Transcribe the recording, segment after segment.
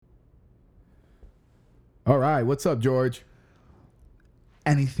All right, what's up, George?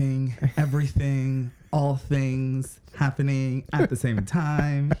 Anything, everything, all things happening at the same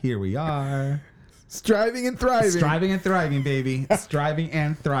time. Here we are. Striving and thriving. Striving and thriving, baby. Striving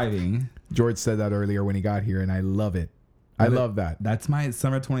and thriving. George said that earlier when he got here, and I love it. I love that. That's my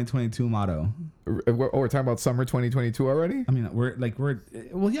summer 2022 motto. We're talking about summer 2022 already? I mean,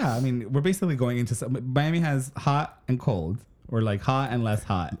 we're basically going into Miami has hot and cold. We're like hot and less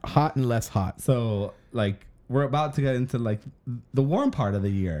hot. Hot and less hot. So like we're about to get into like the warm part of the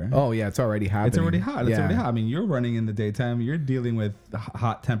year. Oh yeah, it's already happening. It's already hot. It's Yeah. already hot. I mean, you're running in the daytime. You're dealing with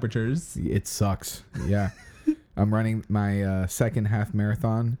hot temperatures. It sucks. Yeah. I'm running my second half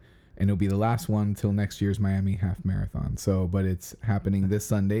marathon, and it'll be the last one till next year's Miami half marathon. So, but it's happening this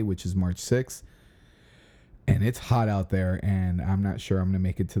Sunday, which is March 6th. And it's hot out there, and I'm not sure I'm going to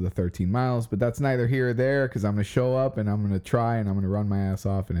make it to the 13 miles, but that's neither here or there because I'm going to show up and I'm going to try and I'm going to run my ass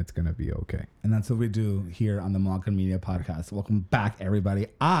off, and it's going to be okay. And that's what we do here on the Malkin Media Podcast. Welcome back, everybody.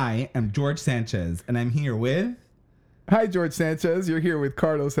 I am George Sanchez, and I'm here with... Hi, George Sanchez. You're here with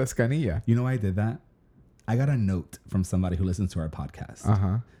Carlos Escanilla. You know why I did that? I got a note from somebody who listens to our podcast. Uh-huh.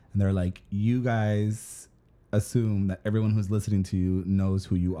 And they're like, you guys assume that everyone who's listening to you knows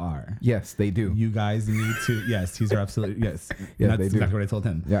who you are. Yes, they do. You guys need to... Yes, he's absolutely... Yes. Yeah, That's they do. exactly what I told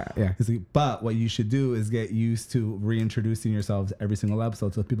him. Yeah. He's like, but what you should do is get used to reintroducing yourselves every single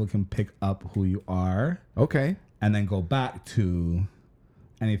episode so people can pick up who you are Okay. and then go back to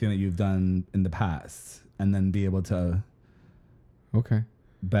anything that you've done in the past and then be able to Okay.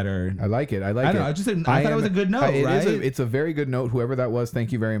 better... I like it. I like I it. don't know. I thought it was a good note, right? It's a very good note. Whoever that was,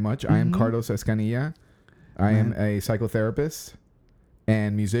 thank you very much. I am Carlos Escanilla. I am a psychotherapist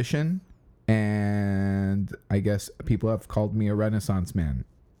and musician, and I guess people have called me a Renaissance man.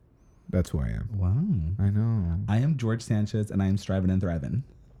 That's who I am. Wow. I know. I am George Sanchez, and I am striving and thriving.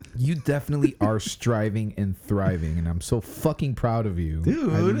 You definitely are striving and thriving, and I'm so fucking proud of you.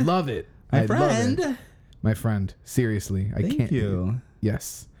 Dude. I love it. My I friend. love it. My friend. Seriously. I Thank can't. you.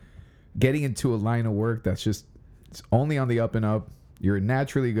 Yes. Getting into a line of work that's just, it's only on the up and up. You're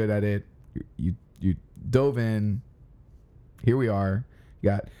naturally good at it. You dove in. Here we are.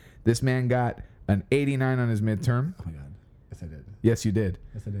 This man got an 89 on his midterm. Oh, my God. Yes, I did. Yes, you did.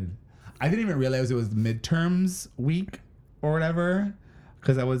 Yes, I did. I didn't even realize it was midterms week or whatever,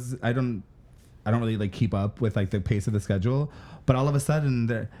 because I don't really like keep up with like the pace of the schedule. But all of a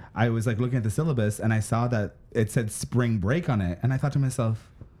sudden, I was like looking at the syllabus and I saw that it said spring break on it, and I thought to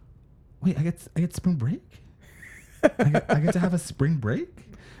myself, "Wait, I get spring break? I get to have a spring break?"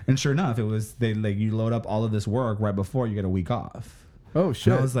 And sure enough, it was you load up all of this work right before you get a week off. Oh,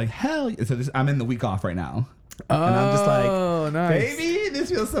 shit. And I was like, hell yeah. So I'm in the week off right now. And I'm just like, nice. baby, this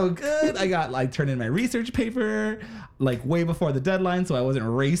feels so good. I got like turned in my research paper like way before the deadline, so I wasn't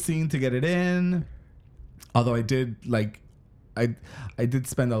racing to get it in. Although I did I did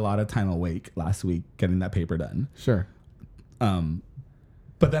spend a lot of time awake last week getting that paper done. Sure.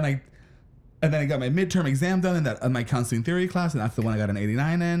 But then I got my midterm exam done in my counseling theory class, and that's the one I got an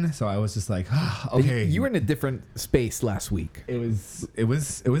 89 in. So I was just like, okay. You were in a different space last week. It was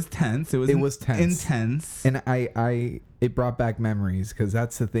tense. It was tense. intense. And it brought back memories, because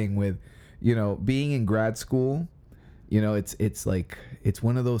that's the thing with, being in grad school, it's like, it's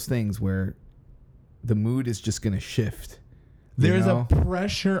one of those things where the mood is just going to shift. There's a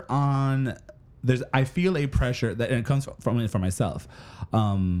pressure on, I feel a pressure that, and it comes from myself,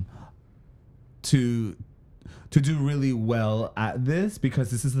 to do really well at this,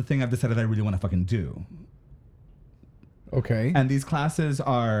 because this is the thing I've decided I really want to fucking do. Okay. And these classes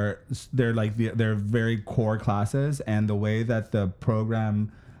they're very core classes, and the way that the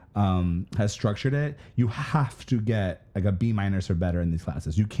program has structured it, you have to get like a B- or better in these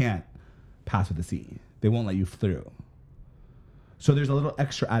classes. You can't pass with a C. They won't let you through. So there's a little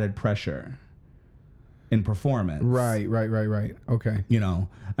extra added pressure in performance. Right. Okay.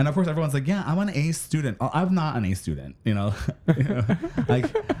 And of course everyone's like, yeah, I'm an A student. Oh, I'm not an A student, like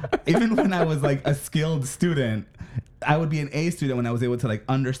even when I was like a skilled student, I would be an A student when I was able to like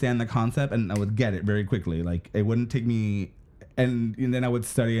understand the concept, and I would get it very quickly. Like it wouldn't take me, and then I would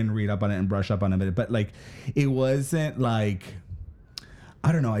study and read up on it and brush up on it. But like, it wasn't like,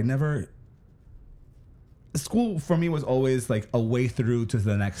 I don't know. School for me was always like a way through to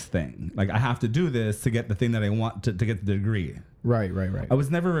the next thing. Like I have to do this to get the thing that I want to get the degree. Right. I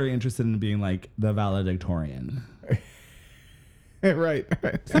was never very interested in being like the valedictorian. Right.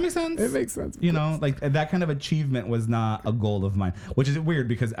 Does that make sense? It makes sense. Like that kind of achievement was not a goal of mine, which is weird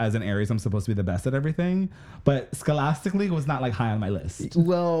because as an Aries, I'm supposed to be the best at everything. But scholastically, it was not like high on my list.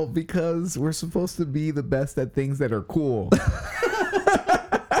 Well, because we're supposed to be the best at things that are cool.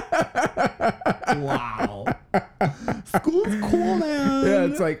 Wow. School's cool, man. Yeah,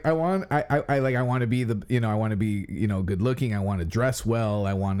 it's like I want to be the, I want to be, good looking. I want to dress well.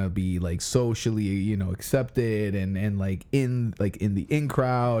 I want to be like socially, accepted and like in the in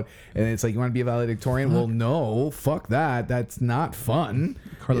crowd. And it's like, you want to be a valedictorian? Well, no, fuck that. That's not fun.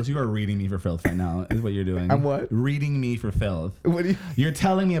 Carlos, you are reading me for filth right now. Is what you're doing. I'm what? Reading me for filth. What do you? You're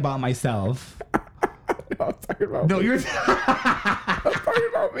telling me about myself. No, I'm talking about. No, me. you're. I'm talking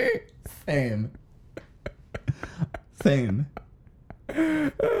about me. Same. Same.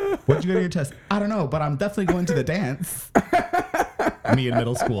 What'd you get on your test? I don't know, but I'm definitely going to the dance. Me in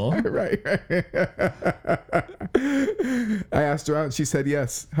middle school. Right. I asked her out and she said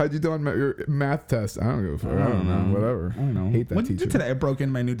yes. How'd you do on your math test? I don't give a fuck. I don't know. Whatever. I don't know. Hate that What did teacher. you do today? I broke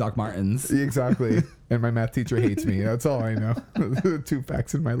in my new Doc Martens. Exactly. And my math teacher hates me. That's all I know. The 2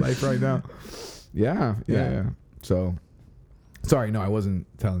 facts in my life right now. Yeah. So, sorry. No, I wasn't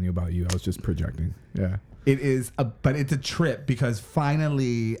telling you about you. I was just projecting. Yeah. It is, but it's a trip because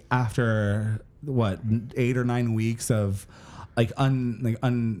finally, after 8 or 9 weeks of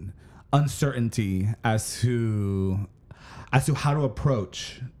uncertainty as to how to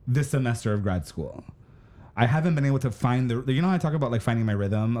approach this semester of grad school, I haven't been able to find how I talk about like finding my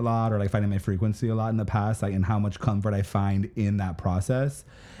rhythm a lot or like finding my frequency a lot in the past, like, and how much comfort I find in that process.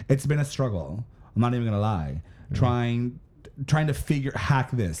 It's been a struggle. I'm not even gonna lie. Mm-hmm. Trying to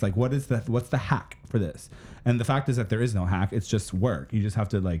hack this. Like, what's the hack for this? And the fact is that there is no hack. It's just work. You just have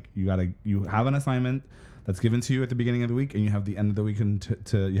to you have an assignment that's given to you at the beginning of the week, and you have the end of the week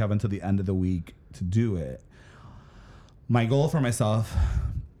you have until the end of the week to do it. My goal for myself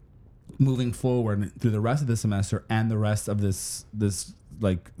moving forward through the rest of the semester and the rest of this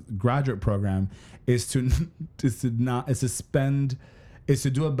like graduate program is to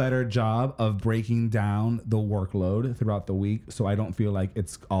do a better job of breaking down the workload throughout the week, so I don't feel like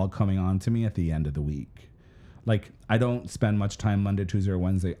it's all coming on to me at the end of the week. Like, I don't spend much time Monday, Tuesday, or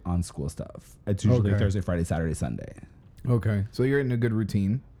Wednesday on school stuff. It's usually Thursday, Friday, Saturday, Sunday. Okay, so you're in a good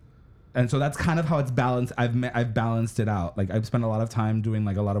routine. And so that's kind of how it's balanced. I've balanced it out. Like, I've spent a lot of time doing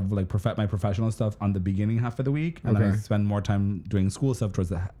like a lot of like my professional stuff on the beginning half of the week, and then I spend more time doing school stuff towards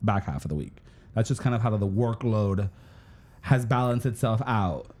the back half of the week. That's just kind of how the workload has balanced itself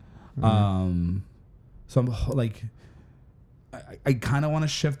out. Mm-hmm. So I'm like, I kind of want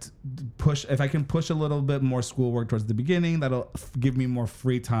to push. If I can push a little bit more schoolwork towards the beginning, that'll give me more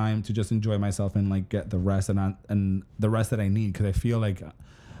free time to just enjoy myself and like get the rest and the rest that I need, because I feel like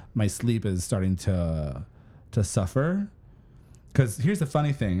my sleep is starting to suffer. Because here's the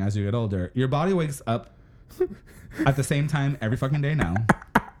funny thing: as you get older, your body wakes up at the same time every fucking day now.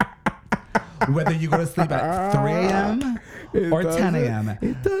 Whether you go to sleep at 3 a.m. or 10 a.m.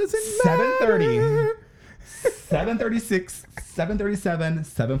 It doesn't 7:30, 7:36, 7:37,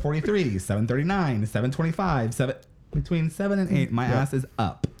 7:43, 7:39, 7:25, between 7 and 8, my ass is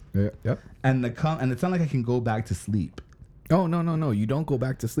up. Yep. And it's not like I can go back to sleep. Oh, no. You don't go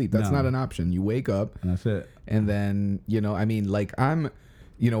back to sleep. That's not an option. You wake up. And that's it. And then, I'm,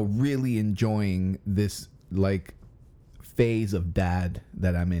 really enjoying this, like, phase of dad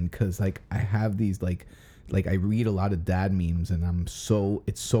that I'm in, because like I have these like I read a lot of dad memes, and it's so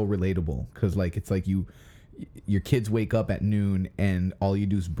relatable, because like it's like your kids wake up at noon and all you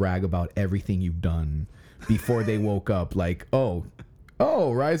do is brag about everything you've done before they woke up, like oh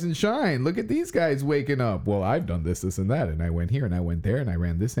rise and shine, look at these guys waking up, well I've done this and that, and I went here and I went there and I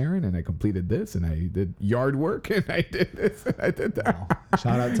ran this errand and I completed this and I did yard work and I did this and I did that. Wow.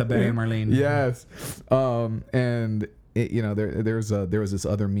 Shout out to Betty and Marlene. Yes. And there was this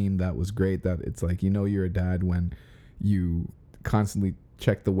other meme that was great, that it's like, you're a dad when you constantly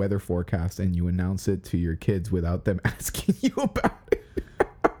check the weather forecast and you announce it to your kids without them asking you about it.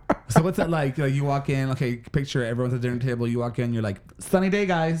 So what's it like? Like, you walk in, okay, picture everyone's at the dinner table, you walk in, you're like, sunny day,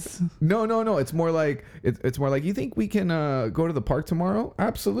 guys. No. It's more like you think we can go to the park tomorrow?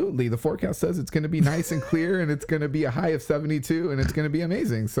 Absolutely. The forecast says it's going to be nice and clear, and it's going to be a high of 72, and it's going to be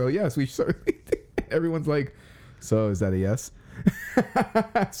amazing. So yes, we certainly think. Everyone's like, so is that a yes?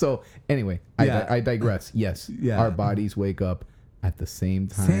 So anyway, yeah. I digress. Yes, our bodies wake up at the same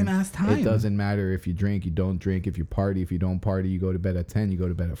time. Same ass time. It doesn't matter if you drink, you don't drink, if you party, if you don't party, you go to bed at 10, you go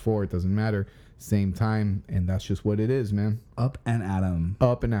to bed at 4. It doesn't matter. Same time, and that's just what it is, man. Up and at 'em.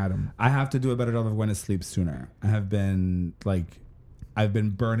 Up and at 'em. I have to do a better job of going to sleep sooner. I've been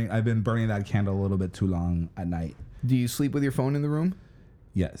burning that candle a little bit too long at night. Do you sleep with your phone in the room?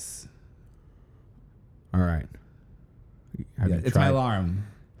 Yes. All right. It's my alarm.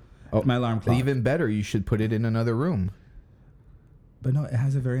 Oh, my alarm clock. Even better, you should put it in another room. But no, it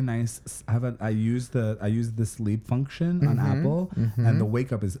has a very nice. I use the sleep function on Apple, and the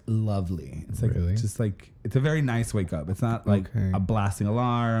wake up is lovely. It's like Really? just like it's a very nice wake up. It's not like Okay. a blasting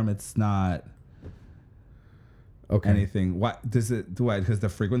alarm. It's not Okay. anything. What does it do? Because the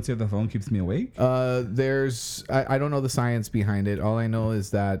frequency of the phone keeps me awake. There's I don't know the science behind it. All I know is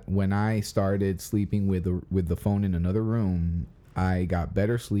that when I started sleeping with the phone in another room, I got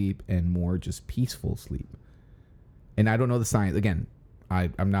better sleep and more just peaceful sleep. And I don't know the science. Again,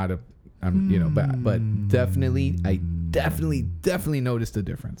 I'm not a you know, but definitely I definitely noticed a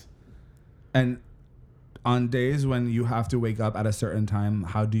difference. And on days when you have to wake up at a certain time,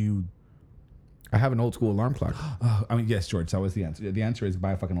 how do you? I have an old school alarm clock. Oh, I mean, yes, George, that was the answer. The answer is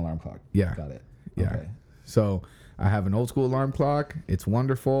buy a fucking alarm clock. Yeah. Got it. Yeah. Okay. So I have an old school alarm clock. It's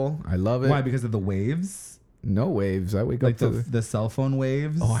wonderful. I love it. Why? Because of the waves? No waves. I wake Like up to the cell phone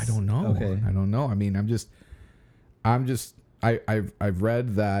waves? Oh, I don't know. Okay. I don't know. I mean, I've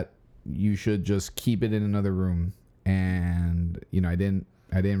read that you should just keep it in another room, and you know, I didn't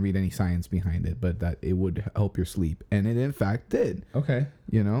read any science behind it, but that it would help your sleep, and it in fact did. Okay.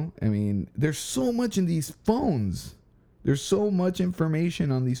 You know, I mean, there's so much in these phones. There's so much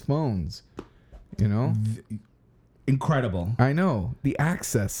information on these phones. You know, Incredible. I know the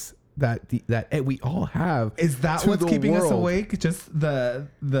access that we all have. Is that to what's the keeping us world. awake? Just the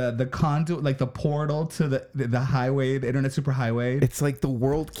conduit, like the portal to the highway, the internet superhighway? It's like the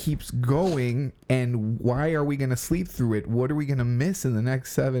world keeps going, and why are we going to sleep through it? What are we going to miss in the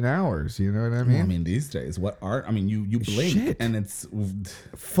next 7 hours? You know what I mean? Well, I mean, these days, you blink Shit. and it's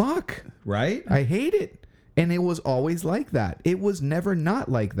Fuck. right. I hate it. And it was always like that. It was never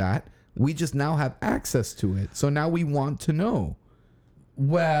not like that. We just now have access to it. So now we want to know.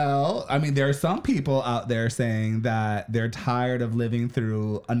 Well, I mean, there are some people out there saying that they're tired of living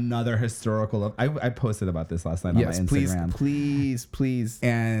through another historical. I posted about this last night Yes, on my please, Instagram. please.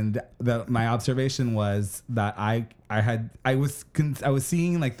 And my observation was that I was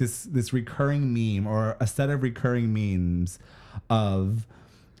seeing like this recurring meme or a set of recurring memes of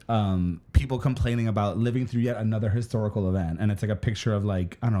people complaining about living through yet another historical event, and it's like a picture of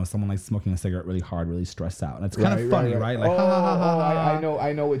like, I don't know, someone like smoking a cigarette really hard, really stressed out, and it's kind of funny, right? Like, I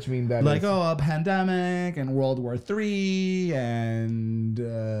know what you mean. That like, is. oh, a pandemic and World War III and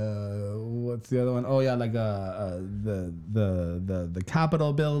what's the other one? Oh yeah, like the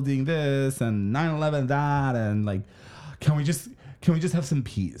Capitol building this and 9/11 that, and like, can we just have some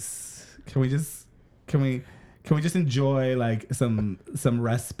peace? Can we just enjoy like some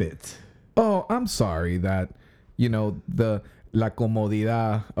respite? Oh, I'm sorry that, you know, the la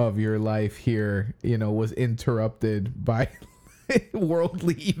comodidad of your life here, you know, was interrupted by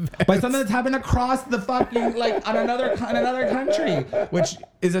worldly events. By something that's happened across the fucking, like, in another country, which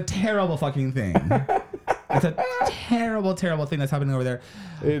is a terrible fucking thing. It's a terrible, terrible thing that's happening over there.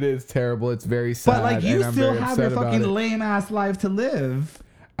 It is terrible. It's very sad. But like, you and I'm still very have your upset about fucking it. lame ass life to live.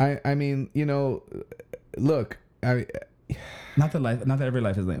 I mean, you know, look, Not that every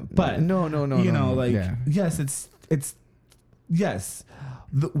life is lame, but no, you know, no, like, yeah. yes, it's yes,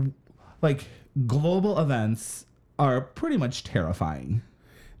 like global events are pretty much terrifying.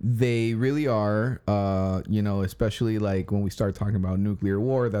 They really are, you know, especially like when we start talking about nuclear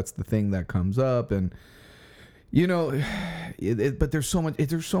war, that's the thing that comes up. And, you know, but there's so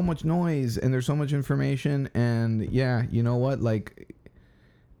much noise and there's so much information. And yeah, you know what? Like,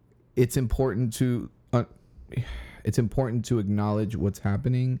 it's important to acknowledge what's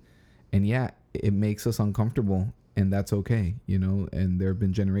happening. And yeah, it makes us uncomfortable, and that's okay, you know. And there have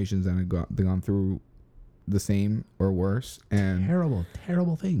been generations that have gone through the same or worse, and terrible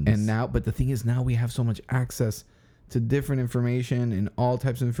things. and now, but the thing is, now we have so much access to different information and all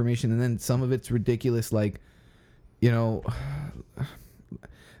types of information, and then some of it's ridiculous, like, you know,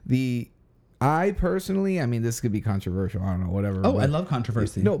 I personally, I mean, this could be controversial, I don't know, whatever. I love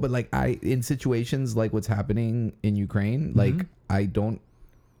controversy. No, but like, in situations like what's happening in Ukraine, like, I don't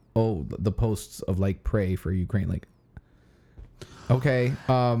the posts of like pray for Ukraine, like, okay,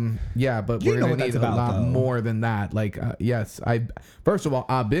 yeah, but You we're know gonna what need that's a about, lot though. more than that. Like, yes, first of all,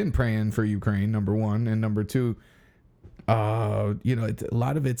 I've been praying for Ukraine, number one, and number two, you know, a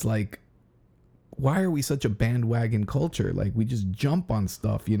lot of it's like, why are we such a bandwagon culture? Like, we just jump on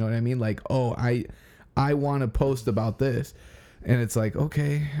stuff, you know what I mean? Like, oh, I want to post about this. And it's like,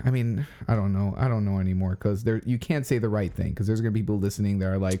 okay, I mean, I don't know anymore, because you can't say the right thing, because there's gonna be people listening that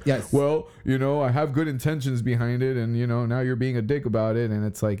are like, Yes. well, I have good intentions behind it, and now you're being a dick about it, and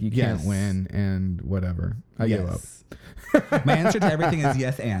it's like you can't Yes. win, and whatever. I give up. My answer to everything is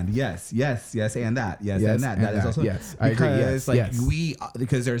yes and yes and that Yes, and that. and That is that. also Yes, I agree. Yes, like yes.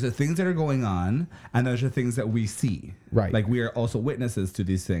 because there's the things that are going on and there's the things that we see. Right. Like we are also witnesses to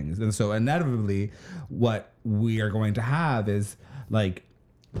these things, and so inevitably, what we are going to have is like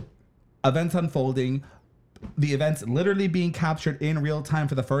events unfolding, the events literally being captured in real time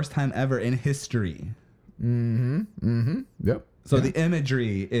for the first time ever in history. Yep. So Yeah. the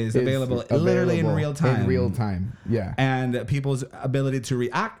imagery is Is available literally in real time. In real time. Yeah. And people's ability to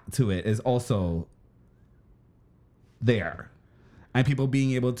react to it is also there. And people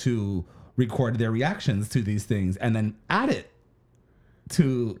being able to record their reactions to these things and then add it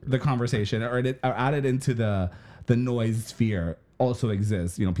to the conversation or add it into the noise sphere also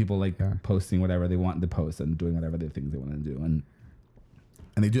exists. People like posting whatever they want to post and doing whatever they think they want to do. And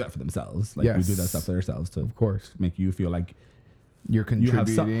they do that for themselves. Like we do that stuff for themselves to, of course, make you feel like you're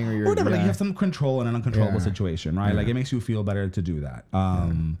contributing or whatever. Like you have some control in an uncontrollable Yeah. situation, right? Yeah. Like it makes you feel better to do that.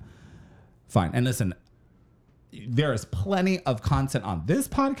 Fine. And listen, there is plenty of content on this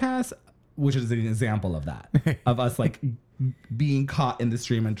podcast, which is an example of that, of us like being caught in the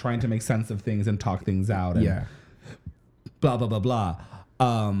stream and trying to make sense of things and talk things out. And blah, blah, blah, blah.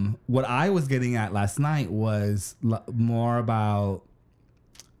 What I was getting at last night was more about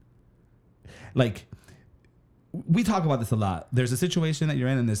like, we talk about this a lot. There's a situation that you're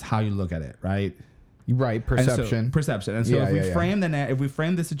in and there's how you look at it, right? Right, perception. Perception. And so if we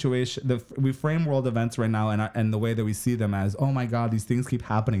frame the situation, we frame world events right now and the way that we see them as, oh my God, these things keep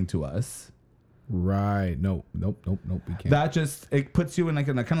happening to us. Right. Nope. We can't. That it puts you in like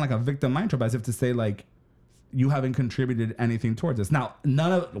a kind of like a victim mind trap, as if to say like, you haven't contributed anything towards this. Now,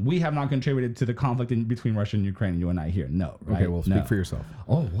 we have not contributed to the conflict between Russia and Ukraine. You and I here, no. Right? Okay, well, speak for yourself.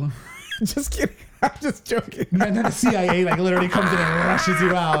 Oh, what? Just kidding. I'm just joking. And then the CIA like literally comes in and rushes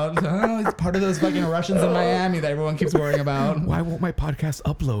you out. Oh, it's part of those fucking Russians in Miami that everyone keeps worrying about. Why won't my podcast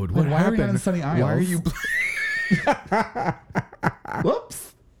upload? What Why happened? are we on Sunny Isles? Why are you?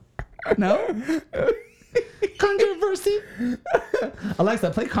 Whoops. No. Controversy.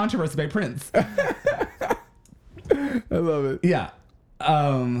 Alexa, play Controversy by Prince. I love it. Yeah.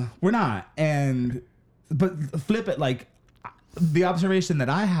 We're not. But flip it, like the observation that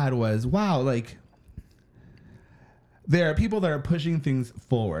I had was, wow, like there are people that are pushing things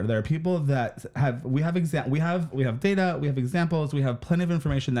forward. There are people that we have data, we have examples, we have plenty of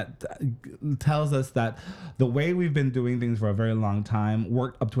information that tells us that the way we've been doing things for a very long time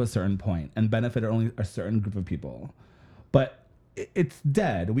worked up to a certain point and benefited only a certain group of people. But it's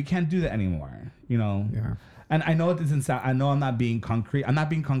dead. We can't do that anymore, Yeah. And I know it doesn't sound, I know I'm not being concrete. I'm not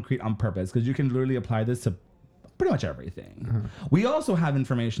being concrete on purpose, because you can literally apply this to pretty much everything. Uh-huh. We also have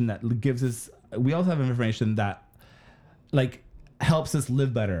information that like helps us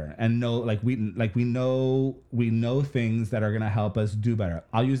live better and know, like we know things that are going to help us do better.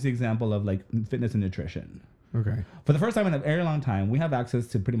 I'll use the example of like fitness and nutrition. Okay. For the first time in a very long time, we have access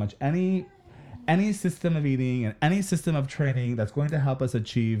to pretty much any system of eating and any system of training that's going to help us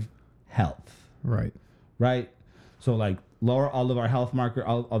achieve health. Right. So like lower all of our health marker,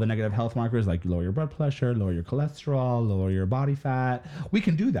 all the negative health markers, like lower your blood pressure, lower your cholesterol, lower your body fat. We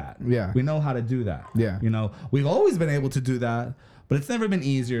can do that. Yeah. We know how to do that. Yeah. We've always been able to do that, but it's never been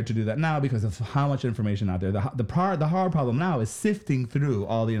easier to do that now because of how much information out there. The hard problem now is sifting through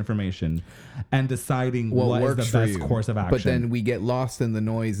all the information and deciding what is the best course of action. But then we get lost in the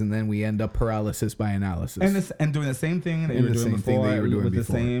noise, and then we end up paralysis by analysis. And doing the same thing that you were doing before, with the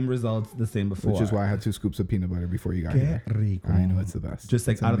same results, the same before. Which is why I had 2 scoops of peanut butter before you got here. Rico. I know, it's the best. Just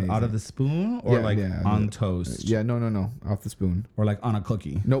like It's out amazing. of the spoon, or on toast. Yeah, no, off the spoon. Or like on a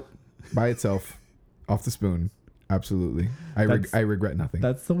cookie. Nope, by itself, off the spoon. Absolutely. I regret nothing.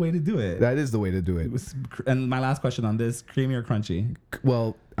 That's the way to do it. That is the way to do it. And my last question on this: creamy or crunchy?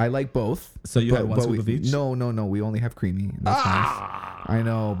 Well, I like both. So you had one scoop of each? No. We only have creamy. That's nice. I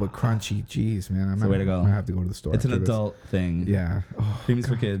know, but crunchy. Jeez, man. I'm the way to go. I have to go to the store. It's an after this. adult thing. Yeah. Oh, Creamy's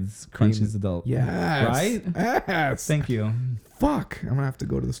for kids. Crunchy's adult. Yes. Right? Yes. Thank you. Fuck. I'm gonna have to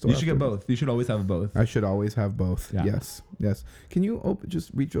go to the store. You should get both. You should always have both. I should always have both. Yeah. Yes. Can you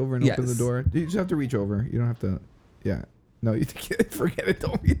just reach over and open the door? You just have to reach over. You don't have to. Yeah. No, you forget it.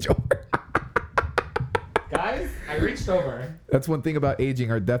 Don't reach over. Guys, I reached over. That's one thing about aging.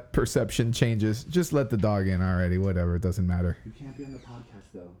 Our depth perception changes. Just let the dog in already. Whatever. It doesn't matter. You can't be on the podcast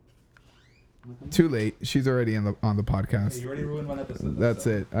though. Too late. She's already on the podcast. Hey, you already ruined one episode. That's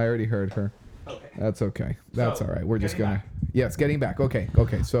it. I already heard her. Okay. That's okay. That's So, all right. We're just getting gonna. back. Yes, getting back. Okay.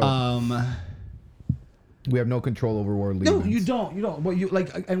 Okay. So we have no control over worldly No, events. you don't. You don't. But you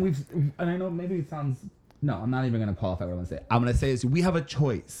like, and I know maybe it sounds. No, I'm not even gonna qualify what I'm gonna say. I'm gonna say is we have a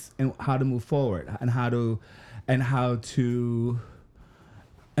choice in how to move forward and how to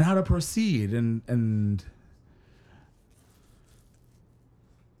proceed and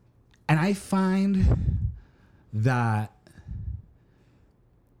I find that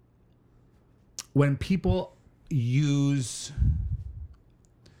when people use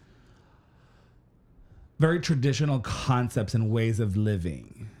very traditional concepts and ways of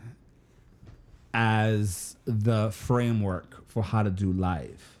living as the framework for how to do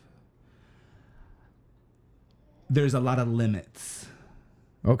life, there's a lot of limits.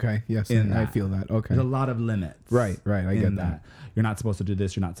 Okay. Yes. In I that. feel that. Okay. There's a lot of limits. Right. Right. I in get that. You're not supposed to do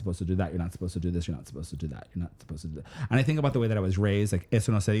this. You're not supposed to do that. You're not supposed to do this. You're not supposed to do that. You're not supposed to do that. And I think about the way that I was raised. Like,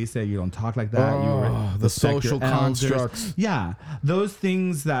 eso no se dice. You don't talk like that. Oh, the respect your social elders. constructs. Yeah. Those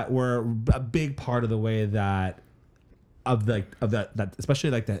things that were a big part of the way that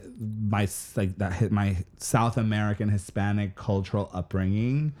especially like my South American Hispanic cultural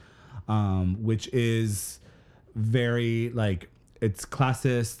upbringing, which is very like, it's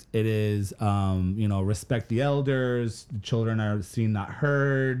classist. It is, respect the elders. The children are seen, not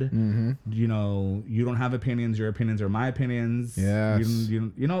heard. Mm-hmm. You don't have opinions. Your opinions are my opinions. Yes.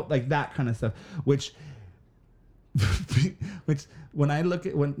 Like that kind of stuff, which when I look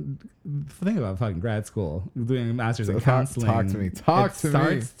at think about fucking grad school, doing a master's in counseling. Talk to me. It me. starts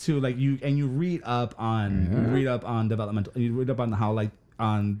to like you read up on developmental. You read up on how like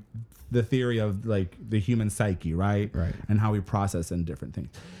on the theory of like the human psyche, right? Right. And how we process and different things.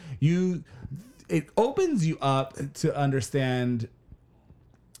 It opens you up to understand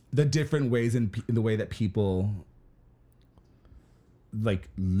the different ways in the way that people like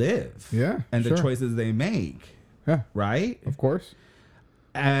live. Yeah. And sure. the choices they make. Yeah. Right? Of course.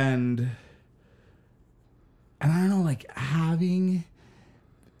 And I don't know, like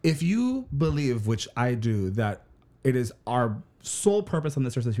if you believe, which I do, that it is our sole purpose on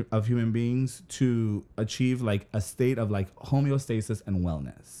this earth of human beings to achieve like a state of like homeostasis and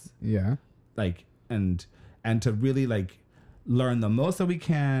wellness. Yeah. Like, and to really like learn the most that we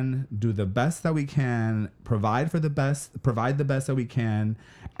can, do the best that we can, provide the best that we can,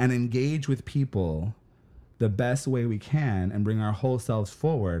 and engage with people the best way we can and bring our whole selves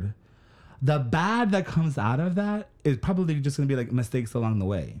forward. The bad that comes out of that is probably just going to be like mistakes along the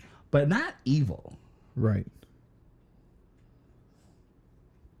way, but not evil. Right.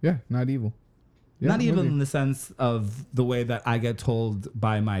 Yeah, not evil. Yeah, not evil in the sense of the way that I get told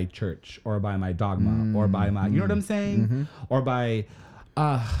by my church or by my dogma or by my, you know what I'm saying? Mm-hmm. Or by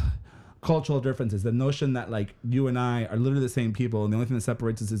cultural differences. The notion that like you and I are literally the same people and the only thing that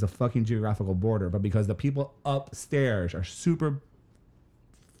separates us is a fucking geographical border. But because the people upstairs are super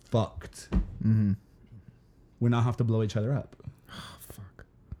fucked, we now have to blow each other up. Oh, fuck.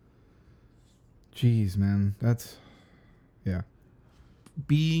 Jeez, man. That's, yeah.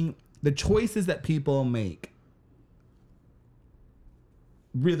 Being the choices that people make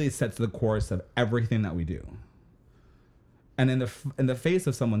really sets the course of everything that we do. And in the face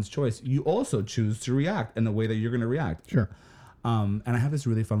of someone's choice, you also choose to react in the way that you're going to react. Sure. And I have this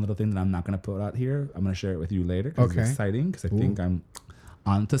really fun little thing that I'm not going to put out here. I'm going to share it with you later because it's exciting because I think I'm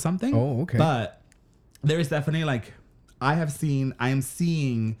onto something. Oh, okay. But there is definitely like I am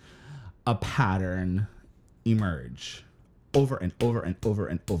seeing a pattern emerge over and over and over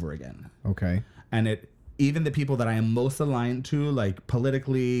and over again. Okay. And even the people that I am most aligned to, like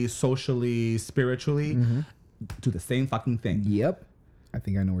politically, socially, spiritually, do the same fucking thing. Yep. I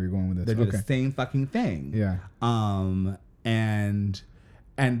think I know where you're going with this. They do the same fucking thing. Yeah. And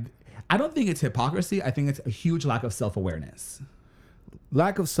I don't think it's hypocrisy. I think it's a huge lack of self-awareness.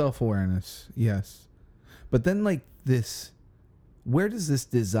 Lack of self-awareness. Yes. But then like this, where does this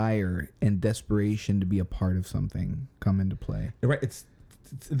desire and desperation to be a part of something come into play? Right. It's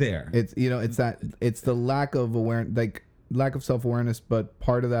there. It's, it's the lack of awareness, like lack of self-awareness, but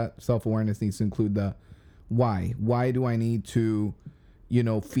part of that self-awareness needs to include the why. Why do I need to,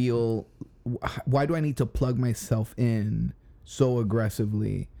 why do I need to plug myself in so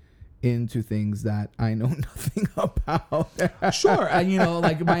aggressively into things that I know nothing about? Sure. And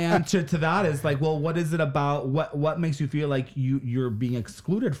like my answer to that is like, well, what is it about? What makes you feel like you're being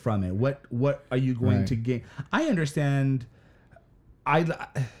excluded from it? What are you going to gain? I understand. I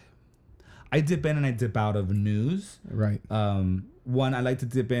dip in and I dip out of news. Right. One, I like to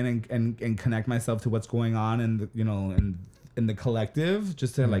dip in and connect myself to what's going on and in the collective,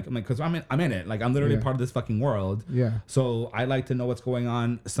 just to like, because I'm in it. Like I'm literally part of this fucking world. Yeah. So I like to know what's going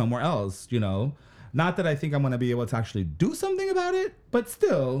on somewhere else. You know, not that I think I'm gonna be able to actually do something about it, but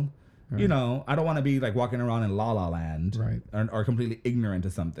still, you know, I don't want to be like walking around in la la land, Right. or completely ignorant to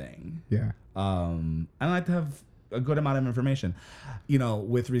something. Yeah. I like to have a good amount of information, you know,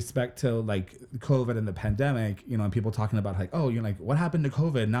 with respect to like COVID and the pandemic, you know, and people talking about like, oh, you're like, what happened to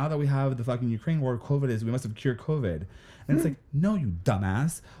COVID? Now that we have the fucking Ukraine war, we must have cured COVID. And it's like, no, you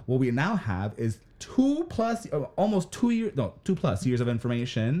dumbass. What we now have is 2+ years of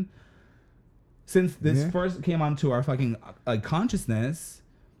information since this first came onto our fucking consciousness.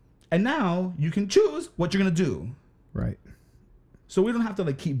 And now you can choose what you're going to do. Right. So we don't have to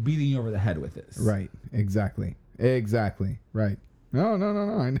like keep beating you over the head with this. Right. Exactly. Right.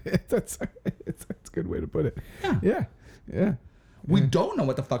 No. That's a good way to put it. Yeah. We don't know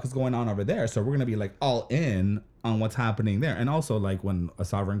what the fuck is going on over there, so we're gonna be like all in on what's happening there. And also, like when a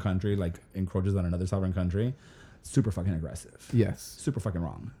sovereign country like encroaches on another sovereign country, super fucking aggressive. Yes. Super fucking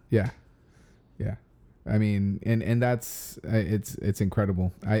wrong. Yeah. I mean, and that's it's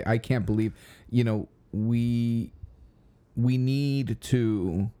incredible. I can't believe, you know, we need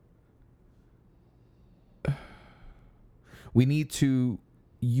to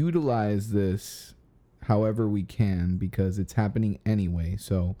utilize this however we can, because it's happening anyway.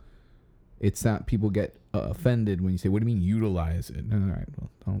 So it's not, people get offended when you say, what do you mean utilize it? All right,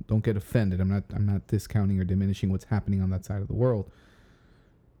 well, don't get offended. I'm not discounting or diminishing what's happening on that side of the world.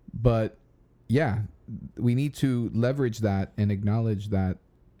 But yeah, we need to leverage that and acknowledge that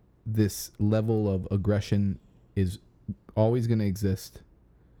this level of aggression is always going to exist,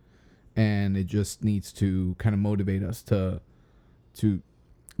 and it just needs to kind of motivate us to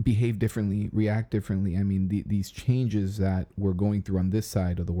behave differently, react differently. I mean, these changes that we're going through on this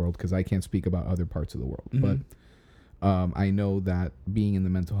side of the world, because I can't speak about other parts of the world, but I know that being in the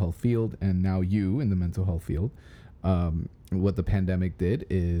mental health field, and now you in the mental health field, what the pandemic did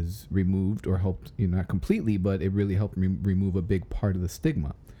is removed or helped, you know, not completely, but it really helped remove a big part of the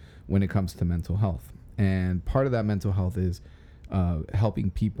stigma when it comes to mental health. And part of that mental health is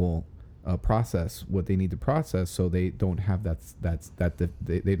helping people process what they need to process, so they don't have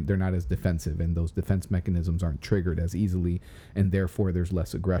they're not as defensive, and those defense mechanisms aren't triggered as easily, and therefore there's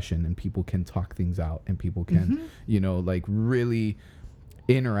less aggression, and people can talk things out, and people can you know, like really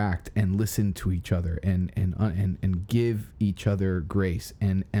interact and listen to each other, and give each other grace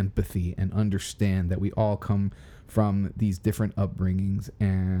and empathy, and understand that we all come from these different upbringings,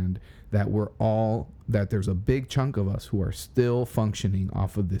 and that there's a big chunk of us who are still functioning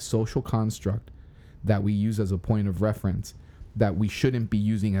off of this social construct that we use as a point of reference, that we shouldn't be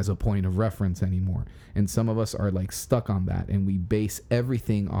using as a point of reference anymore. And some of us are like stuck on that, and we base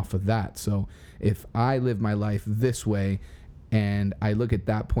everything off of that. So if I live my life this way, and I look at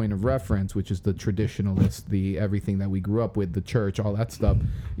that point of reference, which is the traditionalist, the everything that we grew up with, the church, all that stuff,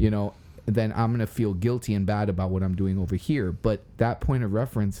 you know, then I'm going to feel guilty and bad about what I'm doing over here. But that point of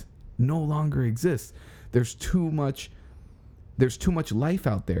reference no longer exists. There's too much life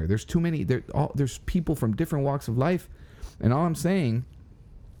out there. There's people from different walks of life. And all I'm saying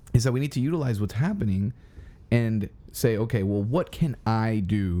is that we need to utilize what's happening and say, okay, well, what can I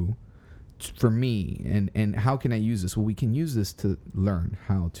do for me? And how can I use this? Well, we can use this to learn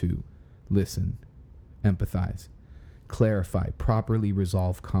how to listen, empathize, clarify, properly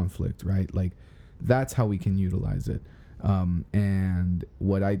resolve conflict, right? Like that's how we can utilize it. And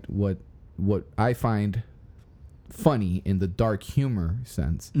what I find funny in the dark humor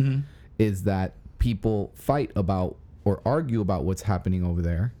sense is that people fight about or argue about what's happening over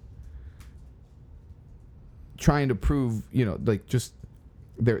there, trying to prove, you know, like just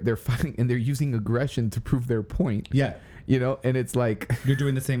they're fighting and they're using aggression to prove their point. Yeah. You know, and it's like you're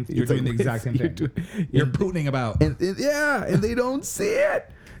doing the same. You're doing the exact same thing. You're Putining about, and they don't see it.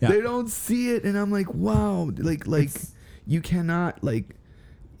 Yeah. They don't see it, and I'm like, wow, like you cannot, like,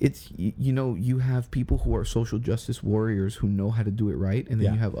 it's, you know, you have people who are social justice warriors who know how to do it right, and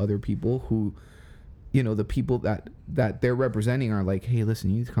then you have other people who, you know, the people that they're representing are like, hey,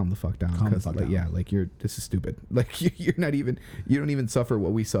 listen, you need to calm the fuck down, because like this is stupid. Like you don't even suffer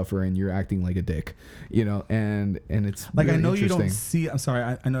what we suffer, and you're acting like a dick, you know. And it's like, really I know you don't see. I'm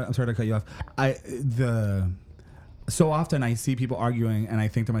sorry. I know. I'm sorry to cut you off. So often I see people arguing, and I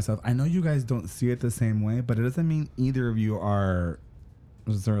think to myself, I know you guys don't see it the same way, but it doesn't mean either of you are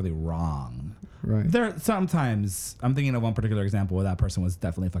necessarily wrong. Right. There sometimes I'm thinking of one particular example where that person was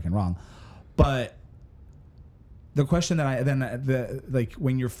definitely fucking wrong, but the question that like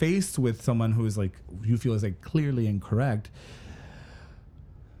when you're faced with someone who is like you feel is like clearly incorrect,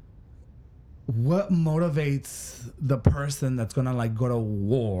 what motivates the person that's gonna like go to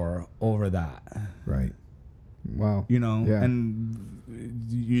war over that? Right. Wow. You know, Yeah. and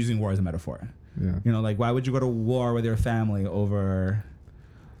using war as a metaphor. Yeah. You know, like why would you go to war with your family over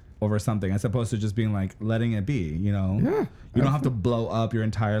something as opposed to just being like letting it be, you know? Yeah. You don't have to blow up your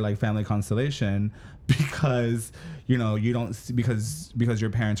entire like family constellation because, you know, you don't because your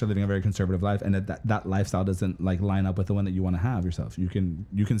parents are living a very conservative life and that lifestyle doesn't like line up with the one that you want to have yourself. You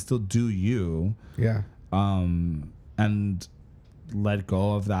can still do you. Yeah. And let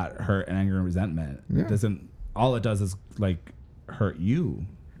go of that hurt and anger and resentment. Yeah. All it does is like hurt you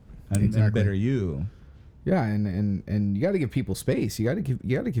and Exactly. bitter you. Yeah, and you got to give people space. You got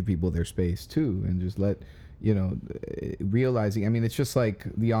to give people their space too, and just let, you know, realizing. I mean, it's just like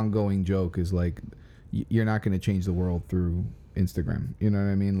the ongoing joke is like, you're not going to change the world through Instagram. You know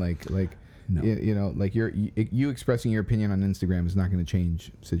what I mean? Like No. you know, like you expressing your opinion on Instagram is not going to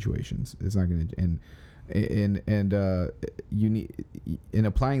change situations. It's not going to and you need in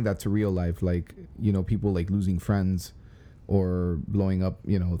applying that to real life, like, you know, people like losing friends or blowing up,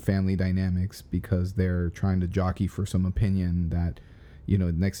 you know, family dynamics because they're trying to jockey for some opinion that, you know,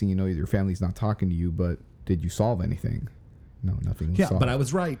 next thing you know, your family's not talking to you, but did you solve anything? No, nothing was Yeah, solved. but I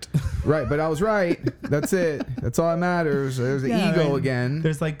was right. Right, but I was right. That's it. That's all that matters. There's the ego again.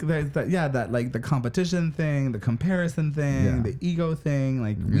 There's that like the competition thing, the comparison thing, Yeah. the ego thing.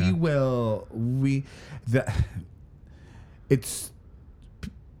 Like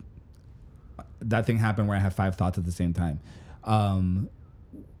that thing happened where I have 5 thoughts at the same time.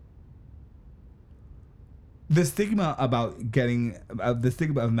 The stigma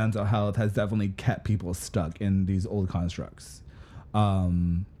of mental health has definitely kept people stuck in these old constructs.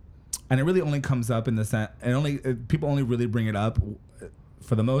 And it really only comes up in the sense, people only really bring it up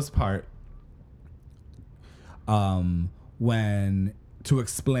for the most part when to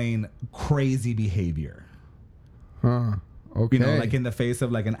explain crazy behavior. Huh. Okay. You know, like in the face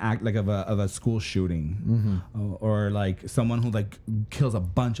of like an act like of a school shooting, or like someone who like kills a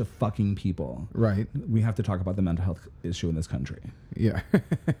bunch of fucking people. Right. We have to talk about the mental health issue in this country. Yeah.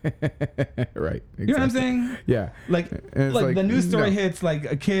 Right. Exactly. You know what I'm saying? Yeah. Like the news story hits, like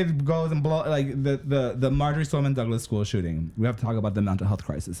a kid goes and blow, like the Marjorie Stoneman Douglas school shooting. We have to talk about the mental health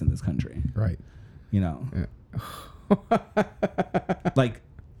crisis in this country. Right. You know, Yeah. like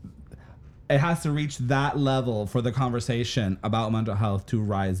it has to reach that level for the conversation about mental health to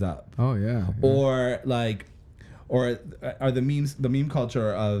rise up. Oh yeah. Or the meme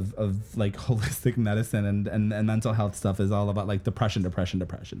culture of like holistic medicine and mental health stuff is all about like depression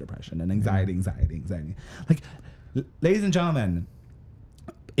and anxiety. Like, ladies and gentlemen,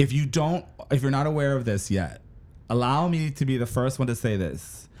 if you're not aware of this yet, allow me to be the first one to say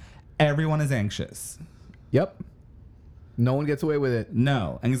this. Everyone is anxious. Yep. No one gets away with it.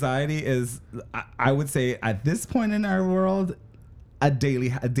 No, anxiety is, I would say at this point in our world,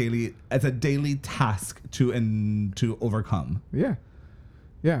 it's a daily task to overcome. Yeah.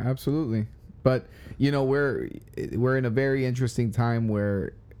 Yeah, absolutely. But, you know, we're in a very interesting time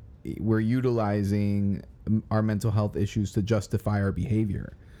where we're utilizing our mental health issues to justify our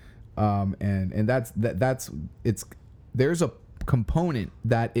behavior. And there's a component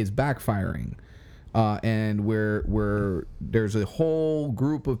that is backfiring. And where there's a whole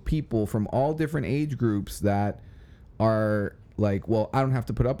group of people from all different age groups that are like, well, I don't have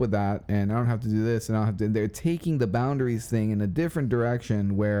to put up with that, and I don't have to do this, and I don't have to. They're taking the boundaries thing in a different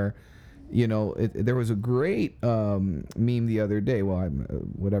direction. Where, you know, there was a great meme the other day. Well,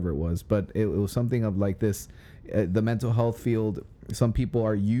 whatever it was, but it was something of like this: the mental health field. Some people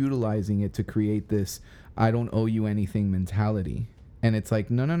are utilizing it to create this "I don't owe you anything" mentality, and it's like,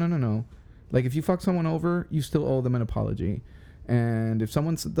 no. Like, if you fuck someone over, you still owe them an apology. And if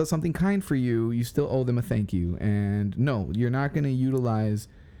someone does something kind for you, you still owe them a thank you. And no, you're not going to utilize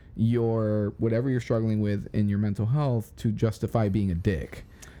your whatever you're struggling with in your mental health to justify being a dick,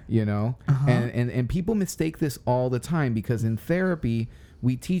 you know? And people mistake this all the time, because in therapy,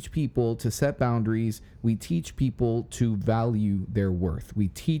 we teach people to set boundaries. We teach people to value their worth. We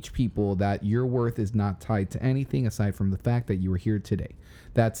teach people that your worth is not tied to anything aside from the fact that you are here today.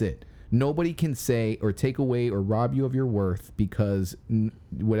 That's it. Nobody can say or take away or rob you of your worth because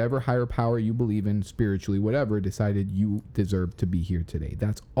whatever higher power you believe in, spiritually, whatever, decided you deserve to be here today.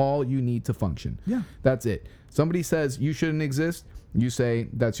 That's all you need to function. Yeah. That's it. Somebody says you shouldn't exist. You say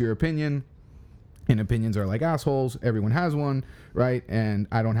that's your opinion. And opinions are like assholes. Everyone has one, right? And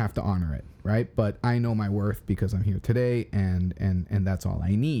I don't have to honor it, right? But I know my worth because I'm here today, and that's all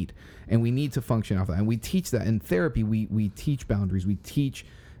I need. And we need to function off that. And we teach that in therapy. We teach boundaries. We teach.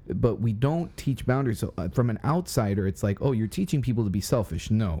 But we don't teach boundaries. So from an outsider, it's like, oh, you're teaching people to be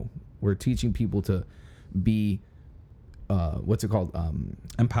selfish. No, We're teaching people to be what's it called?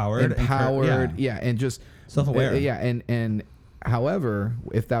 Empowered. Yeah, and just Self-aware. And however,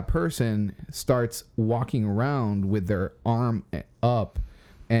 if that person starts walking around with their arm up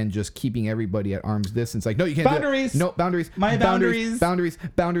and just keeping everybody at arm's distance, like, no, you can't Boundaries. do it. No, boundaries. My boundaries.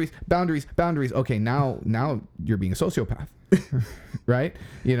 Boundaries. Okay, now you're being a sociopath. Right?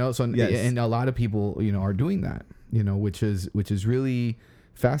 You know, so Yes. and a lot of people, you know, are doing that, you know, which is really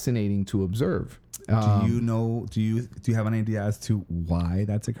fascinating to observe. Do you have an idea as to why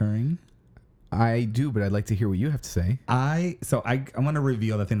that's occurring? I do, but I'd like to hear what you have to say. I want to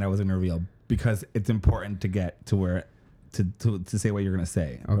reveal the thing that I was going to reveal because it's important to get to where to say what you're going to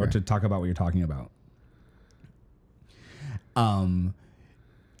say or Okay. to talk about what you're talking about.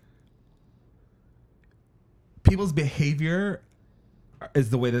 People's behavior is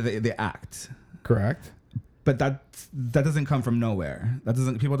the way that they act. Correct. But that doesn't come from nowhere.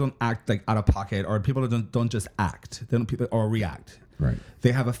 People don't act like out of pocket, or people don't just act. They don't or react. Right.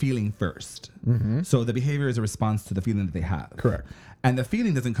 They have a feeling first. So the behavior is a response to the feeling that they have. Correct. And the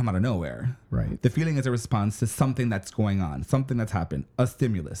feeling doesn't come out of nowhere. Right. The feeling is a response to something that's going on, something that's happened, a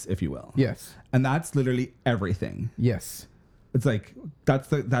stimulus, if you will. Yes. And that's literally everything. Yes. It's like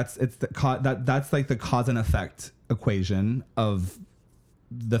that's like the cause and effect equation of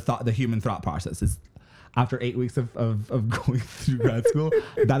the human thought process. Is after 8 weeks of going through grad school,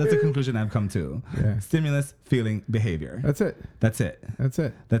 that is the conclusion I've come to. Yeah. Stimulus, feeling, behavior. That's it. That's it. That's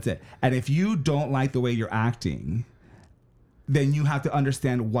it. That's it. And if you don't like the way you're acting, then you have to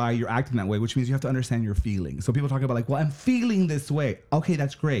understand why you're acting that way, which means you have to understand your feelings. So people talk about like, well, I'm feeling this way. Okay,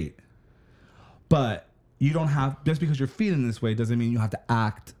 that's great. But you don't have, just because you're feeling this way doesn't mean you have to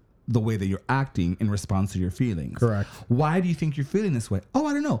act the way that you're acting in response to your feelings. Correct. Why do you think you're feeling this way? Oh,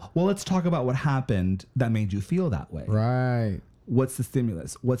 I don't know. Well, let's talk about what happened that made you feel that way. Right. What's the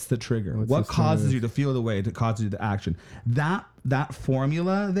stimulus? What's the trigger? What's What the causes stimulus? you to feel the way? That causes you to action? That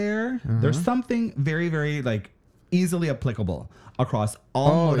formula there. There's something very, very like easily applicable across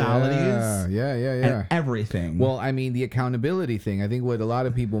all modalities. Yeah. And everything. Well, I mean, the accountability thing. I think what a lot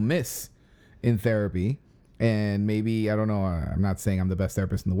of people miss in therapy, and maybe, I don't know, I'm not saying I'm the best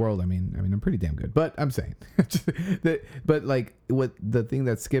therapist in the world. I mean, I'm pretty damn good. But I'm saying but like what the thing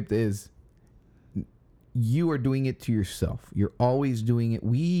that skipped is you are doing it to yourself. You're always doing it.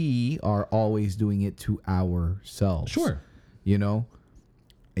 We are always doing it to ourselves. Sure. You know,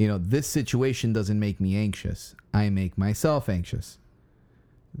 this situation doesn't make me anxious. I make myself anxious.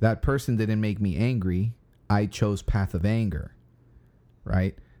 That person didn't make me angry. I chose path of anger.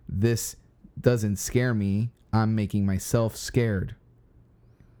 Right? This doesn't scare me. I'm making myself scared.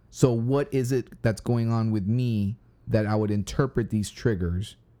 So what is it that's going on with me that I would interpret these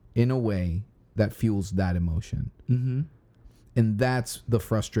triggers in a way that fuels that emotion? Mm-hmm. And that's the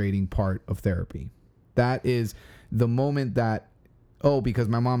frustrating part of therapy. That is the moment that, oh, because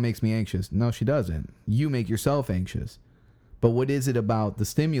my mom makes me anxious. No, she doesn't. You make yourself anxious. But what is it about the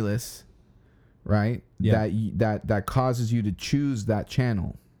stimulus, right? Yeah. That causes you to choose that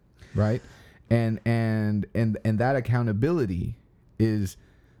channel, right? And that accountability is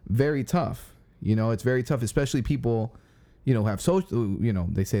very tough. It's very tough, especially people, have social,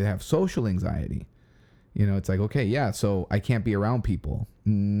 they say they have social anxiety. It's like, okay, yeah, so I can't be around people.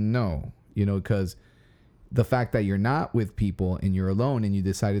 No, because the fact that you're not with people and you're alone and you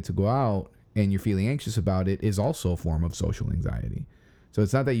decided to go out and you're feeling anxious about it is also a form of social anxiety. So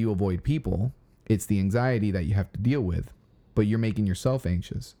it's not that you avoid people, it's the anxiety that you have to deal with, but you're making yourself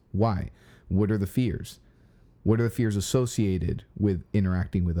anxious. Why? What are the fears? What are the fears associated with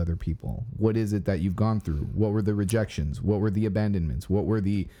interacting with other people? What is it that you've gone through? What were the rejections? What were the abandonments? What were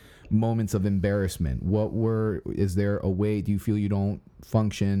the moments of embarrassment? Is there a way, do you feel you don't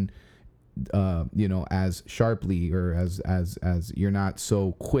function, as sharply, or as you're not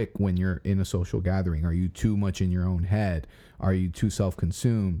so quick when you're in a social gathering? Are you too much in your own head? Are you too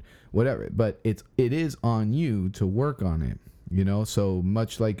self-consumed? Whatever. But it is on you to work on it. So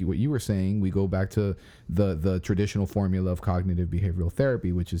much like what you were saying, we go back to the traditional formula of cognitive behavioral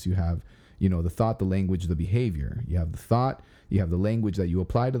therapy, which is you have, the thought, the language, the behavior. You have the thought, you have the language that you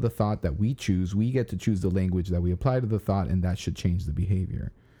apply to the thought that we choose. We get to choose the language that we apply to the thought, and that should change the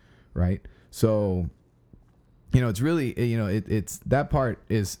behavior. Right. So, it's really, it's that part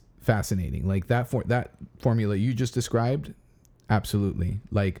is fascinating. Like that formula you just described. Absolutely.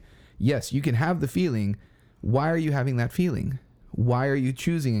 Like, yes, you can have the feeling. Why are you having that feeling? Why are you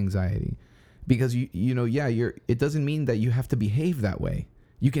choosing anxiety? Because it doesn't mean that you have to behave that way.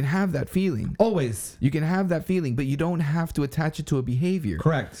 You can have that feeling. Always. You can have that feeling, but you don't have to attach it to a behavior.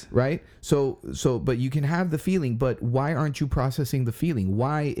 Correct. Right? So, but you can have the feeling, but why aren't you processing the feeling?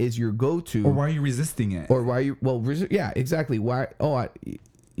 Why is your go-to? Or why are you resisting it? Or why are you, yeah, exactly. Why, I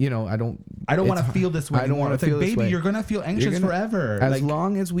don't want to feel this way I don't anymore. want It's to feel like, this baby, way. you're going to feel anxious forever. As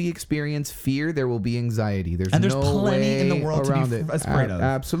long as we experience fear, there will be anxiety. There's there's no plenty way in the world to around be it. afraid of.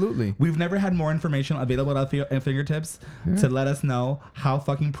 Absolutely. We've never had more information available at our fingertips to let us know how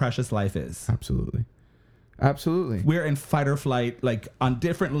fucking precious life is. Absolutely. Absolutely. We're in fight or flight, like on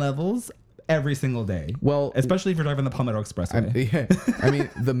different levels every single day. Well, especially if you're driving the Palmetto Expressway. I mean,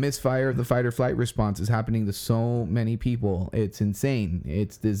 the misfire of the fight or flight response is happening to so many people. It's insane.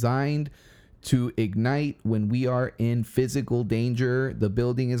 It's designed to ignite when we are in physical danger. The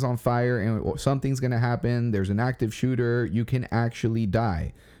building is on fire and something's going to happen. There's an active shooter. You can actually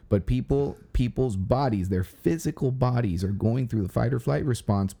die. But people's bodies, their physical bodies are going through the fight or flight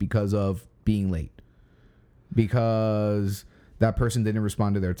response because of being late. Because that person didn't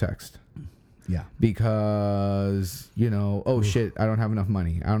respond to their text. Yeah. Because, shit, I don't have enough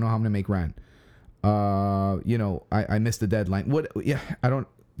money. I don't know how I'm going to make rent. I missed the deadline. Yeah.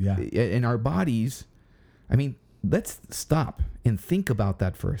 In our bodies, I mean, let's stop and think about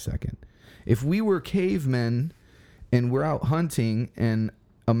that for a second. If we were cavemen and we're out hunting and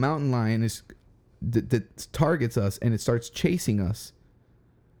a mountain lion that targets us and it starts chasing us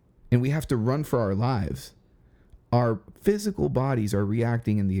and we have to run for our lives, our physical bodies are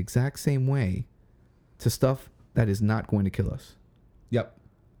reacting in the exact same way to stuff that is not going to kill us. Yep.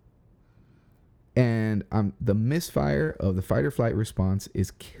 And the misfire of the fight or flight response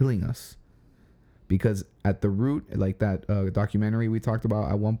is killing us. Because at the root, like that documentary we talked about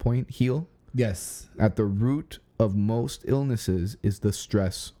at one point, Heal. Yes. At the root of most illnesses is the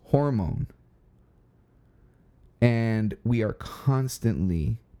stress hormone. And we are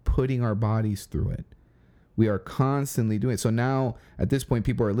constantly putting our bodies through it. We are constantly doing it. So now at this point,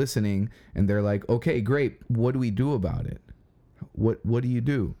 people are listening and they're like, okay, great. What do we do about it? What do you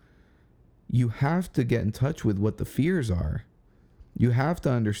do? You have to get in touch with what the fears are. You have to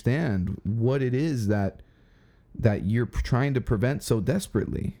understand what it is that you're trying to prevent so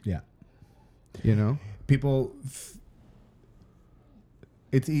desperately. Yeah. People,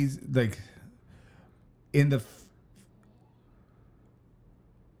 it's easy, like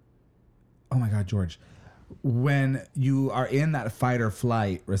oh my God, George, when you are in that fight or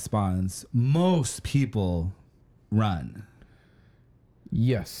flight response, most people run.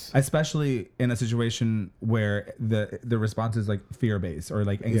 Yes. Especially in a situation where the response is like fear-based or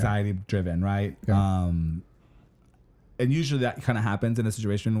like anxiety-driven, right? Yeah. And usually that kind of happens in a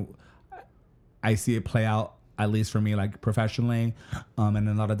situation. I see it play out, at least for me, like professionally, and in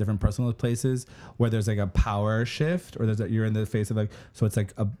a lot of different personal places where there's like a power shift, or you're in the face of like, so it's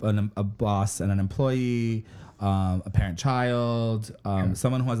like a boss and an employee, a parent-child,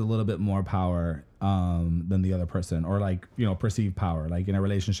 someone who has a little bit more power than the other person, or like, perceived power, like in a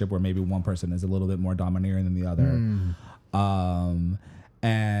relationship where maybe one person is a little bit more domineering than the other.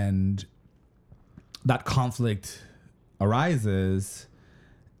 And that conflict arises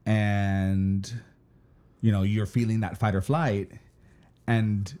and, you're feeling that fight or flight,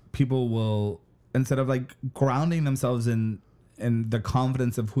 and people will, instead of like grounding themselves in the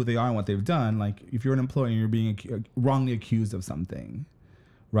confidence of who they are and what they've done, like if you're an employee and you're being wrongly accused of something,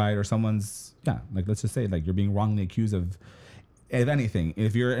 right? Or someone's, like let's just say like you're being wrongly accused of anything.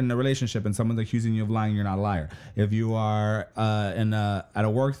 If you're in a relationship and someone's accusing you of lying, you're not a liar. If you are at a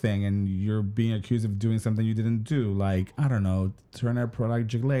work thing and you're being accused of doing something you didn't do, like, I don't know, turn a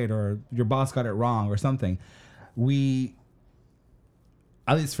project late, or your boss got it wrong or something.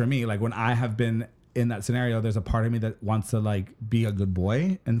 At least for me, like when I have been in that scenario, there's a part of me that wants to like be a good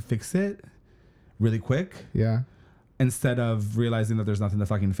boy and fix it really quick. Yeah. Instead of realizing that there's nothing to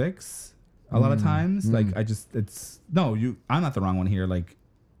fucking fix. A lot of times, like I'm not the wrong one here. Like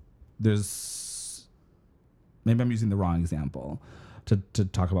maybe I'm using the wrong example to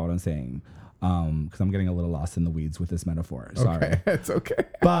talk about what I'm saying. Because I'm getting a little lost in the weeds with this metaphor. Sorry. Okay. It's okay.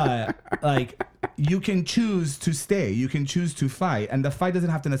 But like you can choose to stay, you can choose to fight. And the fight doesn't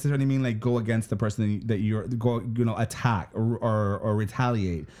have to necessarily mean like go against the person that you're attack or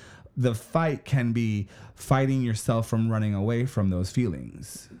retaliate. The fight can be fighting yourself from running away from those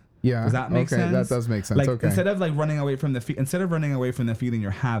feelings. Yeah. Does that make sense? That does make sense. Like okay. instead of running away from the feeling you're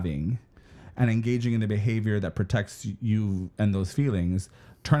having and engaging in the behavior that protects you and those feelings,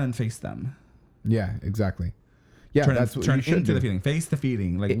 turn and face them. Yeah, exactly. Yeah, turn, that's what turn you should into do. the feeling. Face the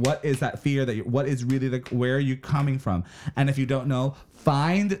feeling. Like, what is that fear that what is really like, where are you coming from? And if you don't know,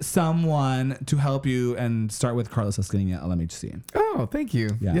 find someone to help you, and start with Carlos Escanilla at LMHC. Oh, thank you.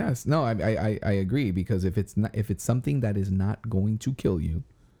 Yeah. Yes. No, I agree, because if it's something that is not going to kill you,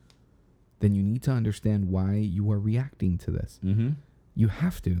 then you need to understand why you are reacting to this. Mm-hmm. You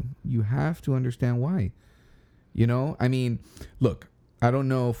have to understand why. You know, I mean, look, I don't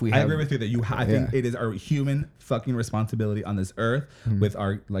know if we I have. agree with you that I think it is our human fucking responsibility on this earth, with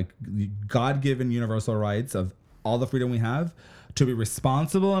our like God-given universal rights of all the freedom we have, to be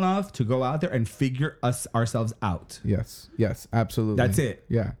responsible enough to go out there and figure ourselves out. Yes, absolutely. That's it.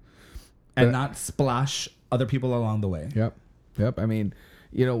 Yeah. And not splash other people along the way. Yep. I mean,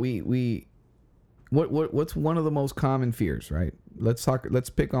 you know, what's one of the most common fears, right? Let's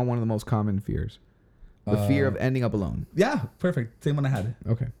pick on one of the most common fears. The fear of ending up alone. Yeah, perfect. Same one I had.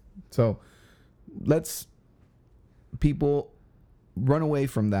 Okay. So people run away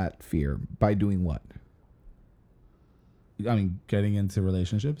from that fear by doing what? I mean, getting into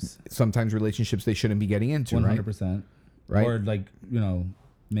relationships. Sometimes relationships they shouldn't be getting into, 100%. Right? Or like, you know,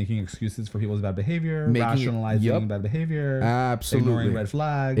 making excuses for people's bad behavior, Making rationalizing bad behavior, Absolutely.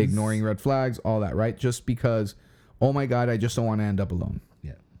 ignoring red flags, all that, right? Just because, oh my God, I just don't want to end up alone.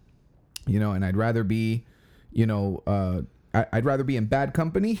 Yeah. You know, and I'd rather be, you know, I'd rather be in bad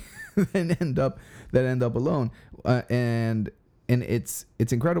company than end up alone. And it's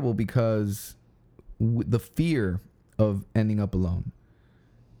incredible because the fear of ending up alone,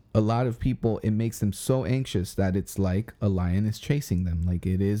 a lot of people, it makes them so anxious that it's like a lion is chasing them, like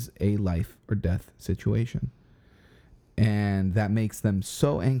it is a life or death situation. And that makes them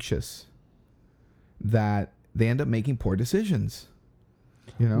so anxious that they end up making poor decisions.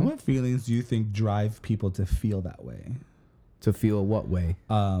 You know? What feelings do you think drive people to feel that way? To feel what way?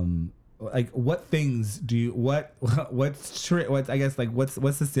 Like what things do you what's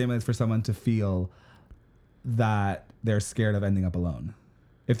the stimulus for someone to feel that they're scared of ending up alone?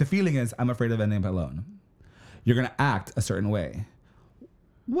 If the feeling is I'm afraid of ending up alone, you're gonna act a certain way.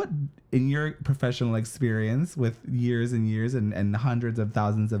 What, in your professional experience with years and years and hundreds of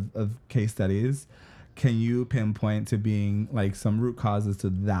thousands of case studies, can you pinpoint to being like some root causes to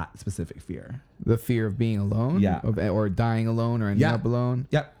that specific fear? The fear of being alone? Yeah. Or dying alone or ending up alone?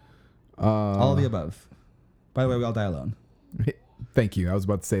 Yep. All of the above. By the way, we all die alone. Thank you. I was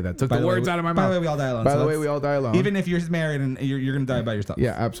about to say that. Took the words out of my mouth. By the way, we all die alone. By the way, we all die alone. Even if you're married and you're going to die by yourself.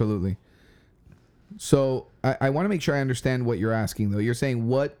 Yeah, absolutely. So I want to make sure I understand what you're asking, though. You're saying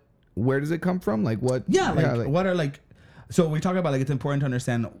where does it come from? Like what? Yeah, like what are like... So we talk about like it's important to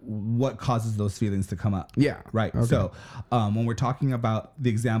understand what causes those feelings to come up. Yeah. Right. Okay. So when we're talking about the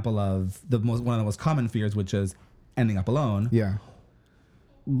example of one of the most common fears, which is ending up alone. Yeah.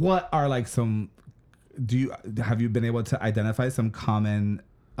 What are like some... have you been able to identify some common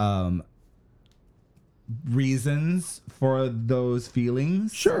reasons for those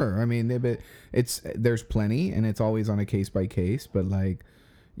feelings? Sure. I mean, there's plenty, and it's always on a case by case. But like,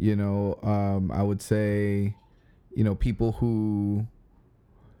 you know, I would say, you know, people who.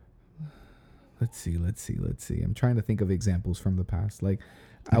 Let's see. I'm trying to think of examples from the past. Like,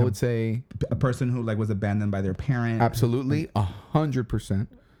 I would say a person who like was abandoned by their parent. Absolutely, 100%,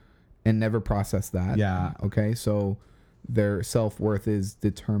 and never processed that. Yeah. Okay. So their self-worth is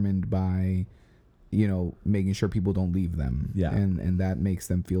determined by, you know, making sure people don't leave them. Yeah. And that makes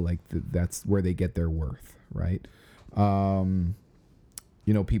them feel like that's where they get their worth, right?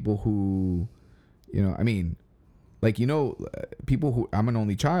 You know, people who, you know, I mean, like, you know, people who, I'm an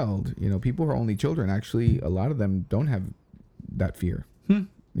only child, you know, people who are only children, actually, a lot of them don't have that fear.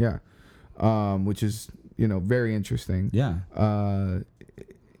 Yeah. Which is, you know, very interesting. Yeah.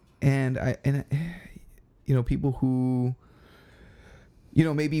 And you know, people who, you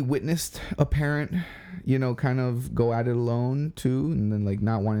know, maybe witnessed a parent, you know, kind of go at it alone too, and then like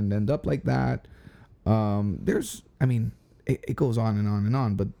not wanting to end up like that. There's, I mean, it goes on and on and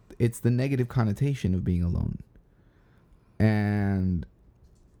on, but it's the negative connotation of being alone. And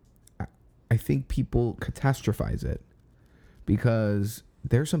I think people catastrophize it because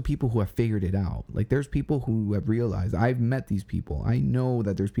there's some people who have figured it out. Like there's people who have realized, I've met these people. I know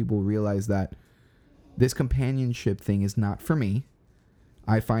that there's people who realize that this companionship thing is not for me.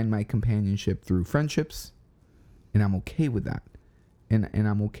 I find my companionship through friendships, and I'm okay with that. And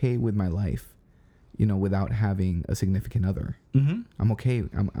I'm okay with my life, you know, without having a significant other. Mm-hmm. I'm okay.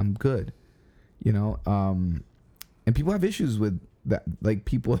 I'm good, you know. And people have issues with that, like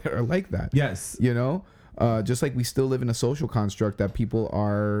people that are like that. Yes. You know, just like we still live in a social construct that people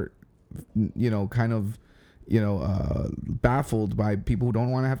are, you know, kind of, you know, baffled by people who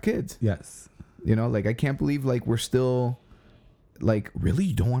don't want to have kids. Yes. You know, like I can't believe like we're still like, really,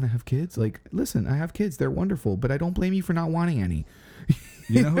 you don't want to have kids? Like, listen, I have kids, they're wonderful, but I don't blame you for not wanting any.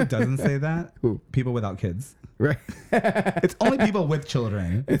 You know who doesn't say that? Who? People without kids. Right. It's only people with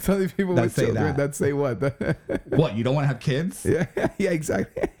children. It's only people That with say children that. that say what? What, you don't want to have kids? Yeah, yeah,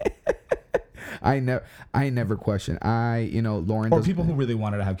 exactly. I never question. Lauren Or does, people who really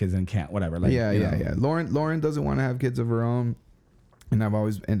wanted to have kids and can't, whatever. Like, yeah. you know. Lauren doesn't want to have kids of her own, and I've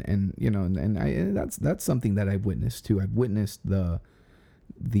always and that's something that I've witnessed too. I've witnessed the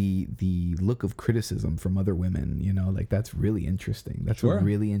look of criticism from other women. You know, like that's really interesting. That's Sure.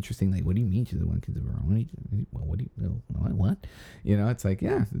 really interesting. Like, what do you mean she doesn't want kids of her own? What? You know, it's like,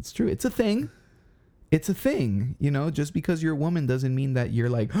 yeah, it's true. It's a thing. It's a thing, you know, just because you're a woman doesn't mean that you're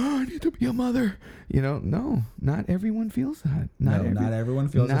like, oh, I need to be a mother. You know, no, not everyone feels that. Not everyone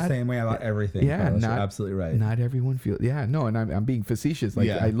feels the same way about everything. Yeah, Carlos. You're absolutely right. Not everyone feels, yeah, no, and I'm being facetious. Like,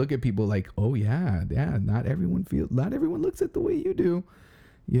 Yeah. I look at people like, oh, yeah, not everyone looks at the way you do.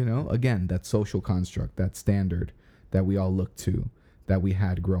 You know, again, that social construct, that standard that we all look to, that we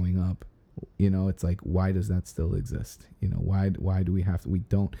had growing up. You know, it's like, why does that still exist? You know, why do we have to? We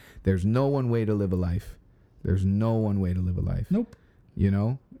don't. There's no one way to live a life. There's no one way to live a life. Nope. You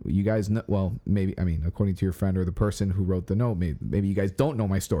know, you guys know, well, maybe, I mean, according to your friend or the person who wrote the note, maybe you guys don't know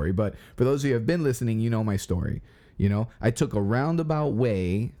my story, but for those of you who have been listening, you know my story. You know, I took a roundabout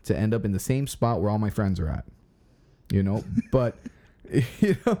way to end up in the same spot where all my friends are at. You know, but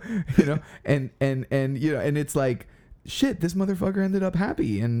you know, and you know, and it's like, shit, this motherfucker ended up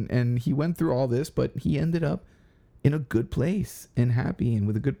happy and he went through all this, but he ended up in a good place and happy and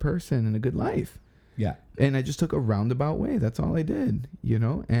with a good person and a good life. Yeah. And I just took a roundabout way. That's all I did, you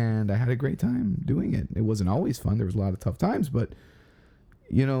know, and I had a great time doing it. It wasn't always fun. There was a lot of tough times, but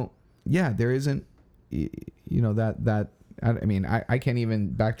you know, yeah, there isn't, you know, I mean, I can't even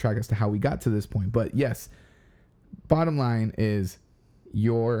backtrack as to how we got to this point, but yes, bottom line is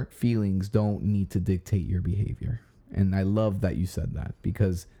your feelings don't need to dictate your behavior. And I love that you said that,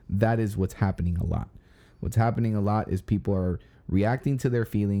 because that is what's happening a lot. What's happening a lot is people are reacting to their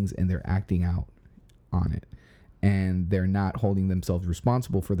feelings and they're acting out on it. And they're not holding themselves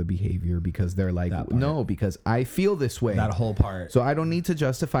responsible for the behavior because they're like, no, because I feel this way. That whole part. So I don't need to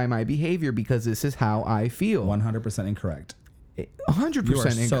justify my behavior because this is how I feel. 100% incorrect. 100% You are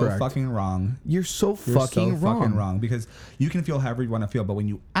incorrect. so fucking wrong. You're so fucking wrong. Because you can feel however you want to feel, but when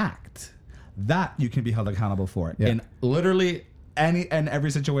you act, that you can be held accountable for Yeah. in literally any and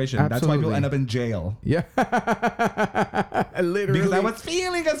every situation. Absolutely. That's why people end up in jail. Yeah. Literally. Because I was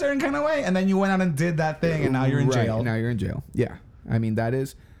feeling a certain kind of way, and then you went out and did that thing, and now you're in Right, jail. Now you're in jail. Yeah. I mean, that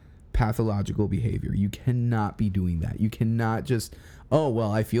is pathological behavior. You cannot be doing that. You cannot just, oh,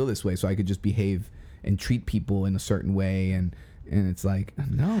 well, I feel this way, so I could just behave and treat people in a certain way. And it's like,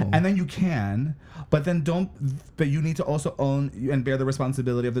 no. And then you can, but you need to also own and bear the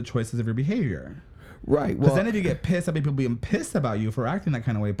responsibility of the choices of your behavior. Right. Because then if you get pissed at people being pissed about you for acting that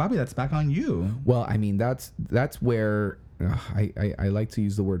kind of way, Bobby, that's back on you. Well, I mean, that's where I like to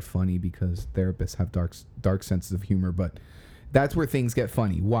use the word funny because therapists have dark senses of humor, but that's where things get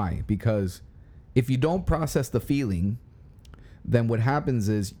funny. Why? Because if you don't process the feeling, then what happens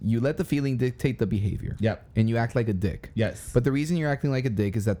is you let the feeling dictate the behavior. Yep. And you act like a dick. Yes. But the reason you're acting like a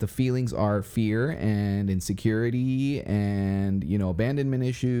dick is that the feelings are fear and insecurity and, you know, abandonment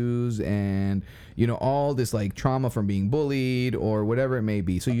issues and, you know, all this like trauma from being bullied or whatever it may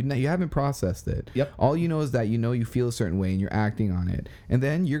be. So you haven't processed it. Yep. All you know is that you feel a certain way and you're acting on it. And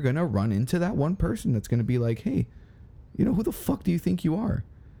then you're going to run into that one person that's going to be like, hey, you know, who the fuck do you think you are?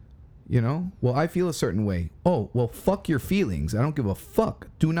 You know, well, I feel a certain way. Oh, well, fuck your feelings. I don't give a fuck.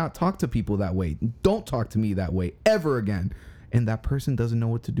 Do not talk to people that way. Don't talk to me that way ever again. And that person doesn't know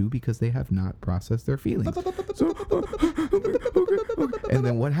what to do because they have not processed their feelings. So, okay. And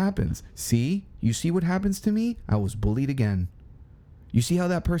then what happens? You see what happens to me? I was bullied again. You see how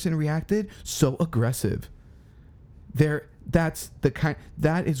that person reacted? So aggressive.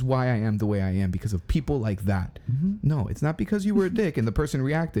 That is why I am the way I am, because of people like that. Mm-hmm. No, it's not because you were a dick and the person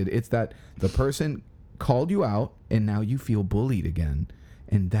reacted. It's that the person called you out and now you feel bullied again.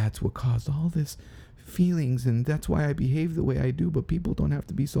 And that's what caused all this feelings, and that's why I behave the way I do. But people don't have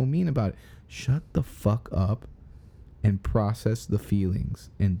to be so mean about it. Shut the fuck up and process the feelings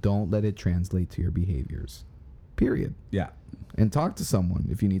and don't let it translate to your behaviors. Period. Yeah. And talk to someone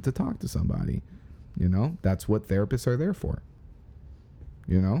if you need to talk to somebody. You know, that's what therapists are there for.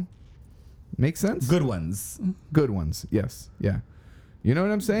 You know? Makes sense? Good ones. Good ones. Yes. Yeah. You know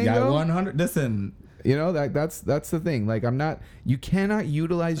what I'm saying? Yeah, though? 100. Listen. You know, that's the thing. Like, you cannot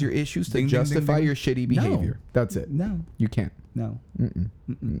utilize your issues to Ding, ding, justify ding, ding. your shitty behavior. No. That's it. No. You can't. No.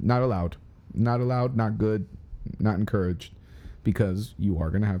 Not allowed. Not allowed, not good, not encouraged, because you are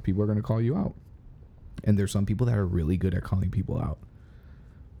going to have people are going to call you out. And there's some people that are really good at calling people out.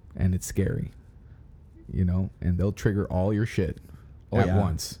 And it's scary, you know, and they'll trigger all your shit at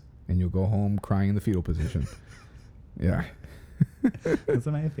once. And you'll go home crying in the fetal position. Yeah. Those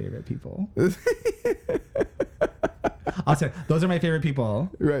are my favorite people. I'll say those are my favorite people.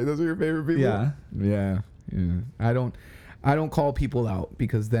 Right. Those are your favorite people. Yeah. Yeah. Yeah. I don't call people out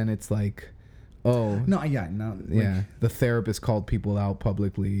because then it's like, oh no, yeah, no, yeah. The therapist called people out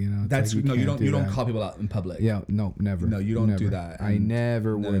publicly. You know, that's like, no, you don't that. call people out in public. Yeah. No, never. No, you don't never. do that. I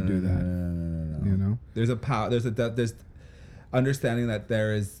never would do that. No. You know, there's a power. There's understanding that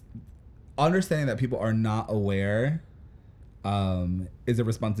understanding that people are not aware. Is a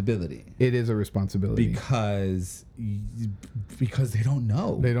responsibility. It is a responsibility because they don't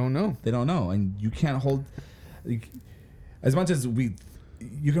know. They don't know, and you can't hold. As much as you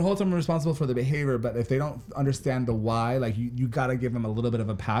can hold someone responsible for the behavior, but if they don't understand the why, like you gotta give them a little bit of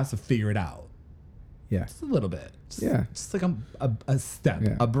a pass to figure it out. Yeah, just a little bit. Just like a step,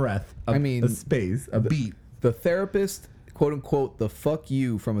 a breath. A space, a beat. The therapist, quote unquote, the fuck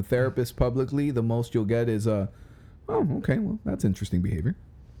you from a therapist publicly. The most you'll get is a. Oh, okay. Well, that's interesting behavior.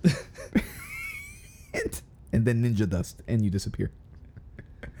 and then ninja dust, and you disappear.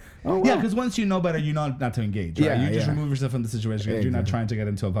 Oh, wow. Yeah, because once you know better, you know not to engage. Right? Yeah, you just remove yourself from the situation. Exactly. You're not trying to get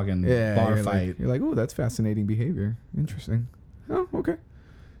into a fucking bar fight. You're like, oh, that's fascinating behavior. Interesting. Oh, okay.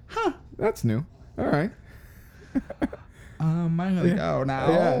 Huh. That's new. All right. I'm gonna go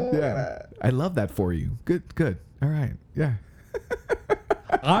now. Yeah. I love that for you. Good. All right. Yeah.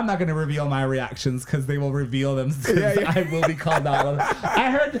 I'm not going to reveal my reactions because they will reveal them. I will be called out. I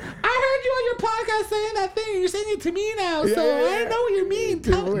heard you on your podcast saying that thing. You're saying it to me now, I know what you mean.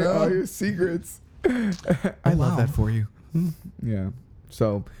 Tell me all your secrets. I love that for you. Yeah.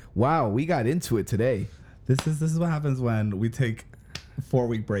 So, wow, we got into it today. This is what happens when we take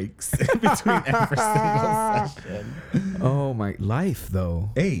 4-week breaks in between every single session. Oh my life though.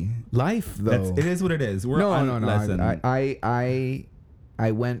 Life though. It is what it is. No.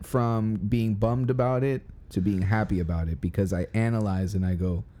 I went from being bummed about it to being happy about it because I analyze and I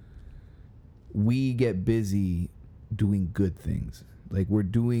go, we get busy doing good things. Like we're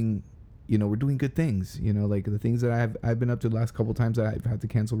doing good things, like the things that I've been up to the last couple times that I've had to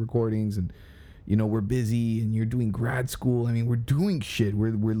cancel recordings and, we're busy and you're doing grad school. I mean, we're doing shit.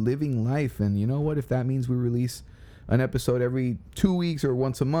 We're living life. And you know what? If that means we release an episode every 2 weeks or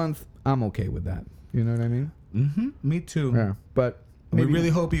once a month, I'm okay with that. You know what I mean? Mm-hmm. Me too. Yeah. But we really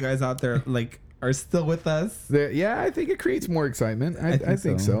hope you guys out there are still with us. I think it creates more excitement. I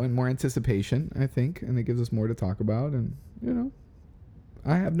think so. And more anticipation, I think. And it gives us more to talk about. And,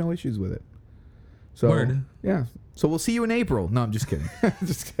 I have no issues with it. So, Word. Yeah. So we'll see you in April. No, I'm just kidding.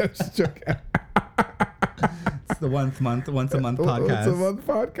 just joking. It's the once a month podcast. Once a month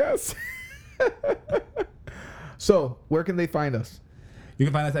podcast. So, where can they find us? You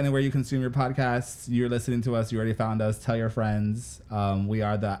can find us anywhere you consume your podcasts. You're listening to us. You already found us. Tell your friends. We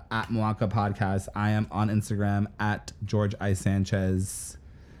are the @Moaka Podcast. I am on Instagram @George I. Sanchez.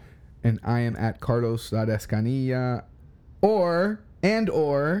 And I am @Carlos.Escanilla or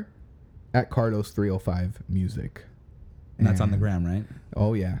 @Carlos305 Music. And that's on the gram, right?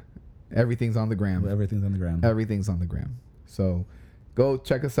 Oh, yeah. Everything's on the gram. Everything's on the gram. Everything's on the gram. So go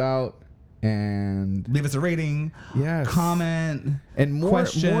check us out. And leave us a rating, comment, and more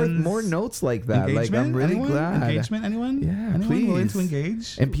notes like that. Engagement? Like I'm really glad. Engagement, anyone? Yeah, anyone please. Willing to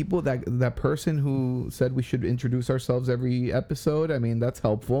engage? And people that person who said we should introduce ourselves every episode. I mean, that's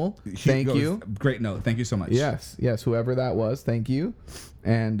helpful. Thank you. Great note. Thank you so much. Yes. Whoever that was, thank you.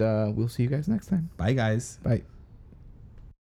 And we'll see you guys next time. Bye, guys. Bye.